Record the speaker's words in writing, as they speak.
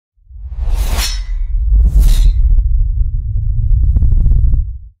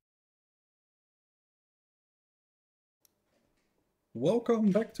Welcome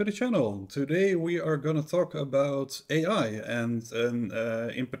back to the channel. Today we are going to talk about AI and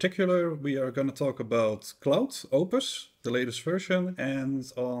in particular we are going to talk about Claude Opus, the latest version,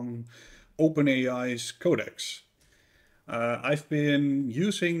 and on OpenAI's Codex. I've been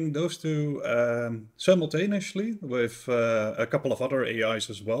using those two simultaneously with a couple of other AIs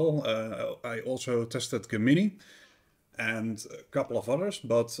as well. I also tested Gemini and a couple of others,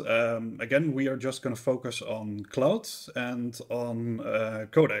 but again, we are just going to focus on Cloud and on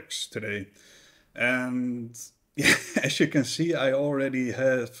Codex today. And yeah, as you can see, I already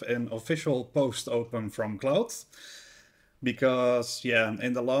have an official post open from Cloud because yeah,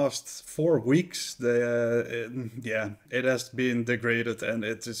 in the last 4 weeks, it has been degraded and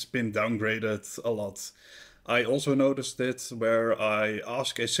it has been downgraded a lot. I also noticed it where I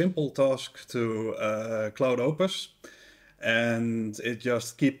ask a simple task to Claude Opus, and it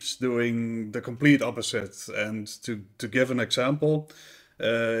just keeps doing the complete opposite. And to give an example,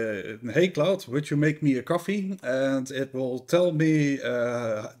 hey Cloud, would you make me a coffee? And it will tell me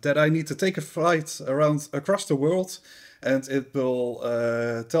that I need to take a flight across the world, and it will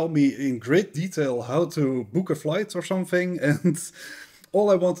tell me in great detail how to book a flight or something, and all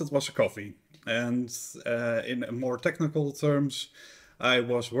I wanted was a coffee. And in more technical terms, I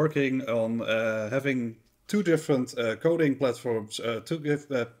was working on having two different coding platforms,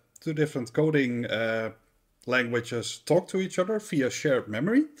 two different coding languages talk to each other via shared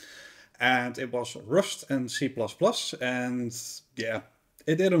memory. And it was Rust and C++, and yeah,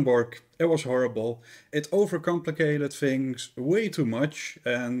 it didn't work. It was horrible. It overcomplicated things way too much,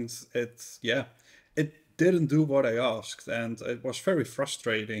 and it didn't do what I asked, and it was very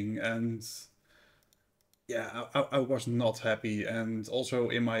frustrating, and yeah, I was not happy. And also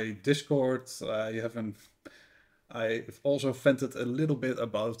in my Discord, I've also vented a little bit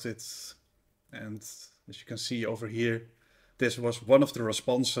about it, and as you can see over here, this was one of the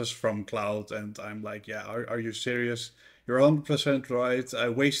responses from Cloud, and I'm like, yeah, are you serious? You're 100% right. I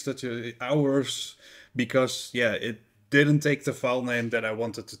wasted hours because, yeah, it didn't take the file name that I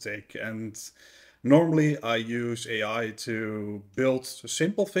wanted to take. And normally I use AI to build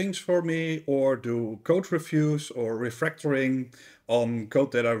simple things for me or do code reviews or refactoring on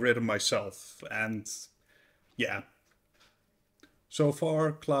code that I've written myself. And yeah, so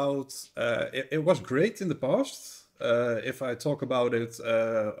far Cloud, it was great in the past. If I talk about it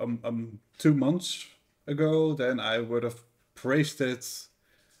 2 months ago, then I would have praised it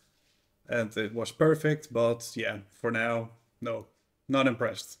and it was perfect. But yeah, for now, no, not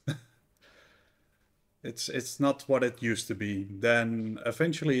impressed. It's not what it used to be. Then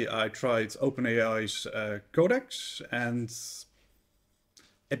eventually I tried OpenAI's Codex, and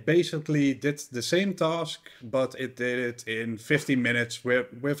it basically did the same task, but it did it in 15 minutes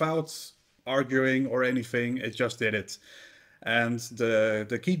without arguing or anything. It just did it. And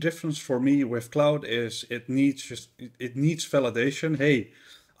the key difference for me with Cloud is it needs validation. Hey,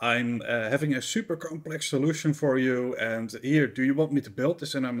 I'm having a super complex solution for you, and here, do you want me to build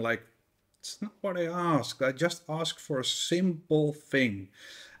this? And I'm like, it's not what I asked. I just asked for a simple thing.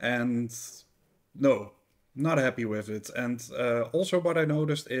 And no, not happy with it. And also what I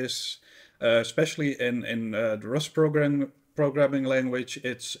noticed is, especially in the Rust programming language,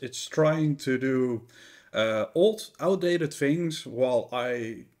 it's trying to do outdated things while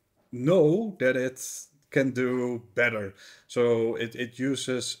I know that it can do better. So it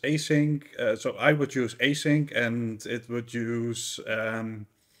uses async. So I would use async, and it would use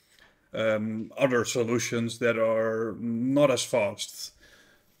other solutions that are not as fast.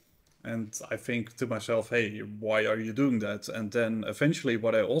 And I think to myself, hey, why are you doing that? And then eventually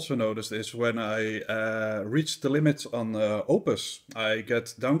what I also noticed is when I reach the limit on Opus, I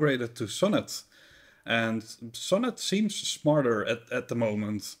get downgraded to Sonnet. And Sonnet seems smarter at the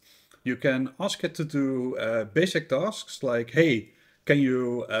moment. You can ask it to do basic tasks like, hey, can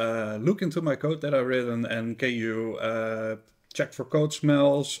you look into my code that I've written, and can you check for code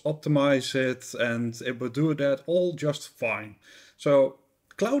smells, optimize it, and it would do that all just fine. So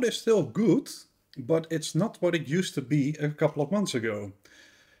Cloud is still good, but it's not what it used to be a couple of months ago.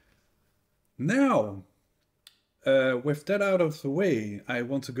 Now, with that out of the way, I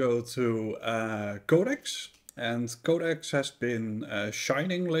want to go to Codex. And Codex has been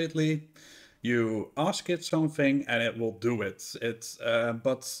shining lately. You ask it something and it will do it.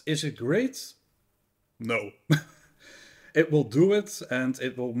 But is it great? No. It will do it and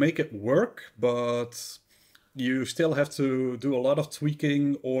it will make it work, but you still have to do a lot of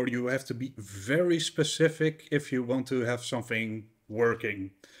tweaking, or you have to be very specific if you want to have something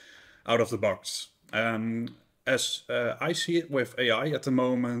working out of the box. As I see it with AI at the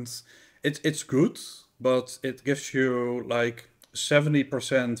moment, it's good, but it gives you like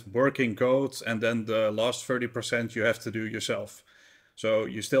 70% working code, and then the last 30% you have to do yourself. So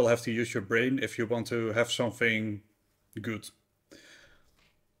you still have to use your brain if you want to have something good.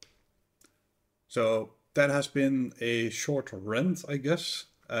 So that has been a short rant, I guess.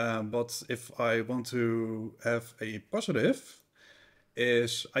 But if I want to have a positive,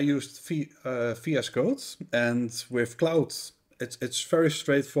 is I used VS Code, and with Cloud, it's very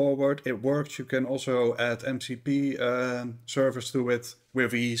straightforward. It works. You can also add MCP servers to it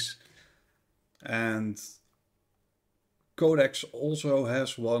with ease. And Codex also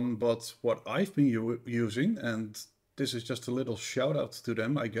has one, but what I've been using, and this is just a little shout out to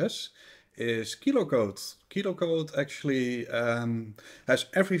them, I guess, is KiloCode. KiloCode actually has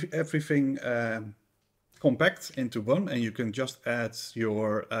everything compact into one, and you can just add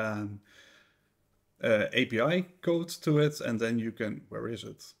your API code to it, and then you can, where is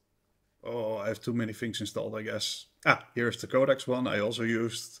it? Oh, I have too many things installed, I guess. Ah, here's the Codex one I also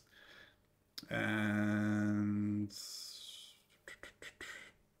used. And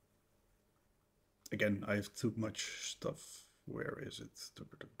again, I have too much stuff. Where is it?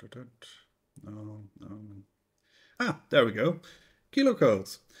 No. Ah, there we go.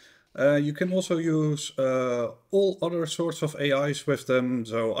 KiloCode. You can also use all other sorts of AIs with them.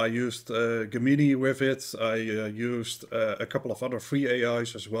 So I used Gemini with it. I used a couple of other free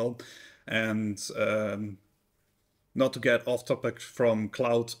AIs as well. And not to get off topic from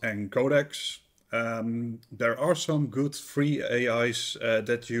Cloud and Codex, there are some good free AIs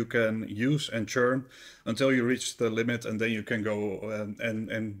that you can use and churn until you reach the limit, and then you can go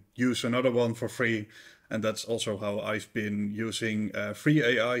and use another one for free. And that's also how I've been using free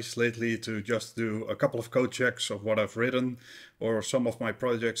AIs lately, to just do a couple of code checks of what I've written or some of my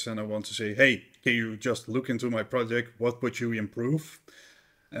projects. And I want to say, hey, can you just look into my project? What would you improve?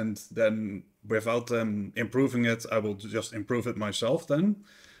 And then without them improving it, I will just improve it myself then.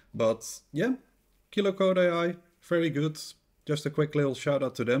 But yeah, KiloCode AI, very good. Just a quick little shout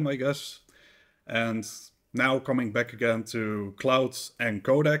out to them, I guess. And now coming back again to Cloud and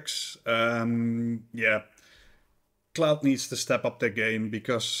Codex, yeah, Cloud needs to step up their game,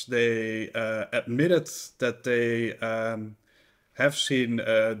 because they admitted that they have seen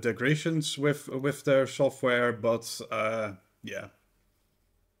degradations with their software, but yeah,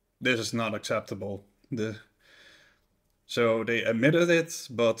 this is not acceptable. So they admitted it,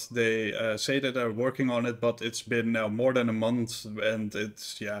 but they say that they're working on it, but it's been now more than a month, and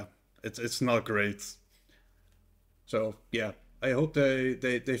it's not great. So yeah, I hope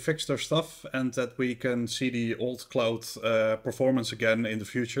they fix their stuff, and that we can see the old Cloud performance again in the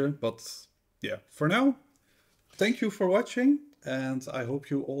future. But yeah, for now, thank you for watching, and I hope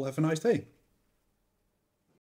you all have a nice day.